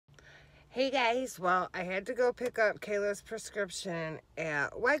Hey guys, well, I had to go pick up Kayla's prescription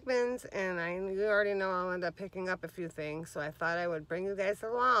at Wegmans, and you already know I'll end up picking up a few things, so I thought I would bring you guys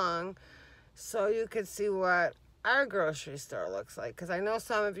along so you could see what our grocery store looks like, because I know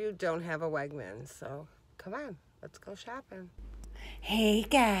some of you don't have a Wegmans, so come on, let's go shopping. Hey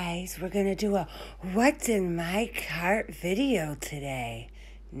guys, we're gonna do a what's in my cart video today.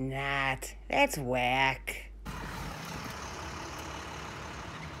 That's whack.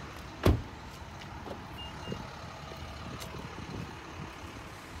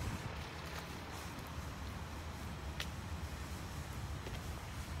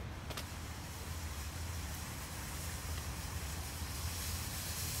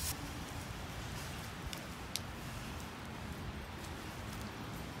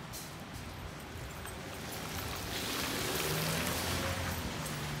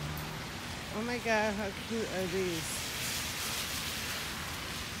 Oh my god, how cute are these?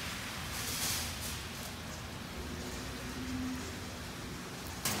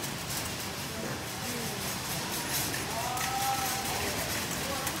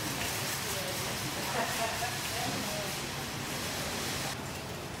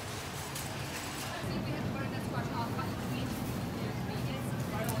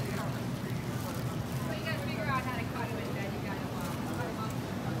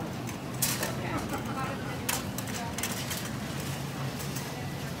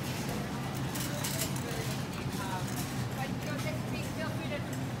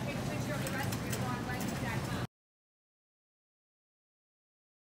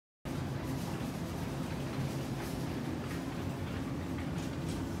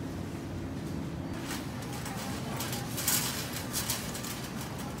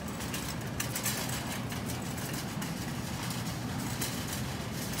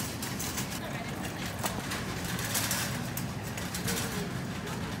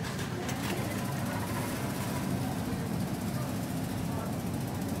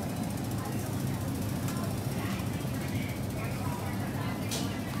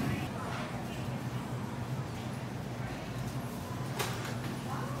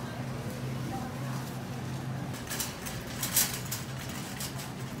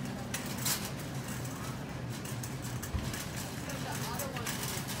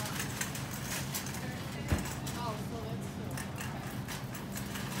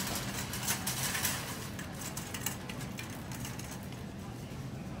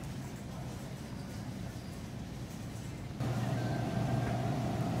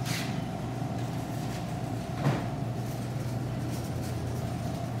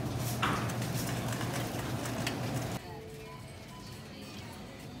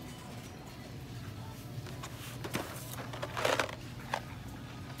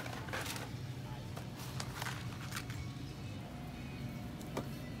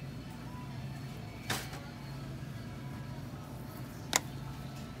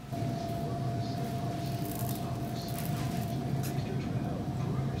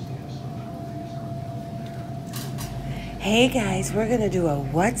 Hey guys, we're gonna do a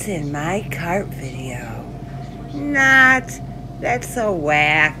what's in my cart video. That's so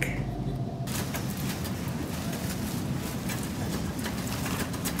whack.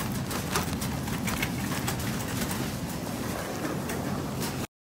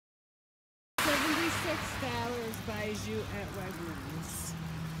 $76 buys you at Wegmans.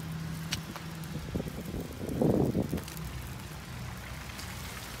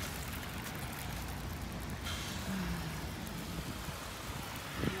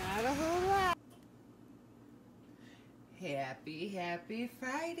 Not a whole lot. Happy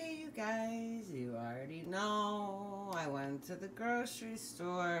Friday, you guys. You already know I went to the grocery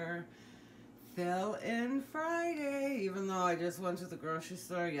store. Fill in Friday, even though I just went to the grocery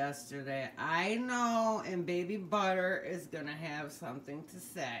store yesterday. I know, and baby butter is gonna have something to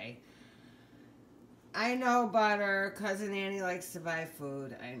say. I know, Butter. Cousin Annie likes to buy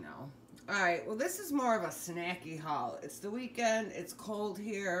food. I know. Alright, well, this is more of a snacky haul. It's the weekend. It's cold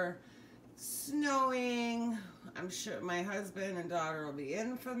here. It's snowing. I'm sure my husband and daughter will be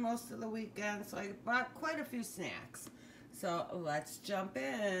in for most of the weekend, so I bought quite a few snacks. So let's jump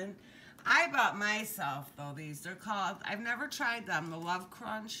in. I bought myself, though, these. They're called, I've never tried them, the Love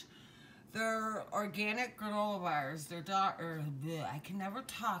Crunch. They're organic granola bars. They're dark, I can never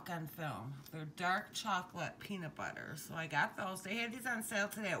talk on film. They're dark chocolate peanut butter. So I got those. They had these on sale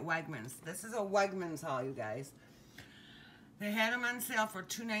today at Wegmans. This is a Wegmans haul, you guys. They had them on sale for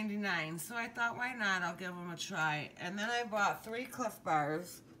 $2.99. So I thought, why not? I'll give them a try. And then I bought 3 Cliff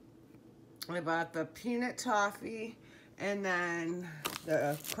Bars. I bought the peanut toffee and then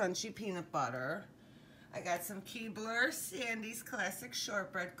the crunchy peanut butter. I got some Keebler Sandy's Classic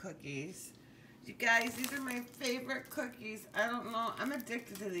Shortbread Cookies. You guys, these are my favorite cookies. I don't know. I'm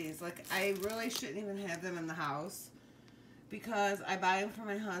addicted to these. Like, I really shouldn't even have them in the house because I buy them for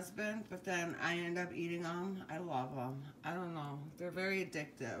my husband, but then I end up eating them. I love them. I don't know. They're very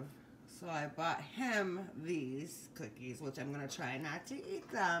addictive. So I bought him these cookies, which I'm going to try not to eat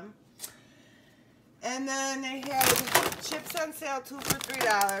them. And then they had chips on sale, 2 for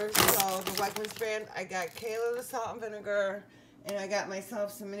 $3. So the Wegmans brand, I got Kayla the salt and vinegar, and I got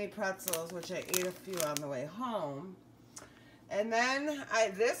myself some mini pretzels, which I ate a few on the way home. And then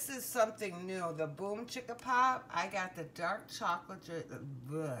this is something new, the Boom Chicka Pop. I got the dark chocolate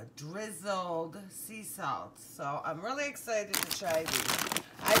drizzled sea salt. So I'm really excited to try these.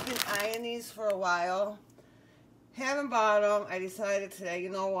 I've been eyeing these for a while. Haven't bought them. I decided today, you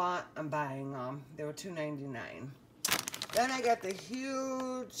know what? I'm buying them. They were $2.99. Then I got the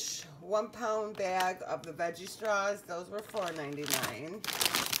huge 1-pound bag of the veggie straws. Those were $4.99.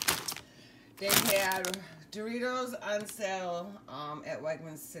 They had Doritos on sale at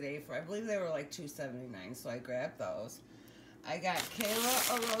Wegmans today for, I believe they were like $2.79, so I grabbed those. I got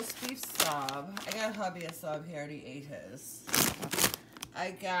Kayla a roast beef sub. I got hubby a sub. He already ate his.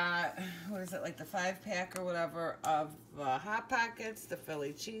 I got, what is it, like the 5-pack or whatever of Hot Pockets, the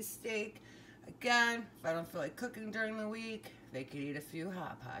Philly cheesesteak. Again, if I don't feel like cooking during the week, they could eat a few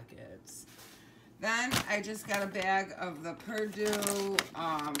Hot Pockets. Then I just got a bag of the Purdue,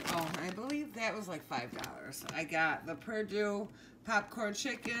 I believe that was like $5. I got the Purdue popcorn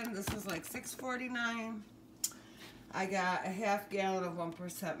chicken. This was like $6.49. I got a half gallon of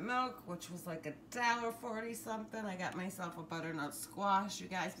 1% milk, which was like $1.40 something. I got myself a butternut squash, you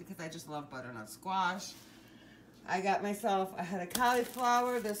guys, because I just love butternut squash. I got myself a head of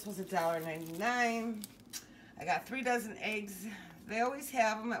cauliflower. This was $1.99. I got 3 dozen eggs. They always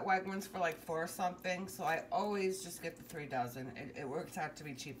have them at Wegmans for like $4 something, so I always just get the 3 dozen. It works out to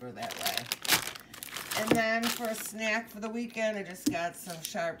be cheaper that way. And then for a snack for the weekend, I just got some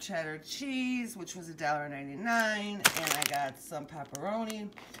sharp cheddar cheese, which was $1.99, and I got some pepperoni,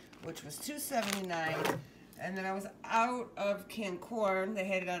 which was $2.79. And then I was out of canned corn. They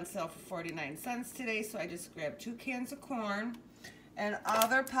had it on sale for 49 cents today, so I just grabbed 2 cans of corn. And all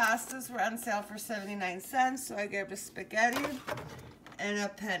their pastas were on sale for 79 cents, so I grabbed a spaghetti and a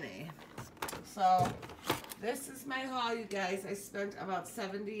penny. So this is my haul, you guys. I spent about I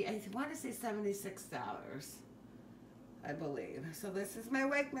want to say $76, I believe. So this is my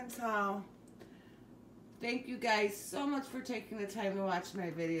Wegmans haul. Thank you guys so much for taking the time to watch my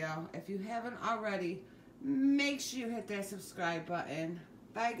video. If you haven't already, make sure you hit that subscribe button.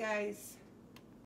 Bye, guys.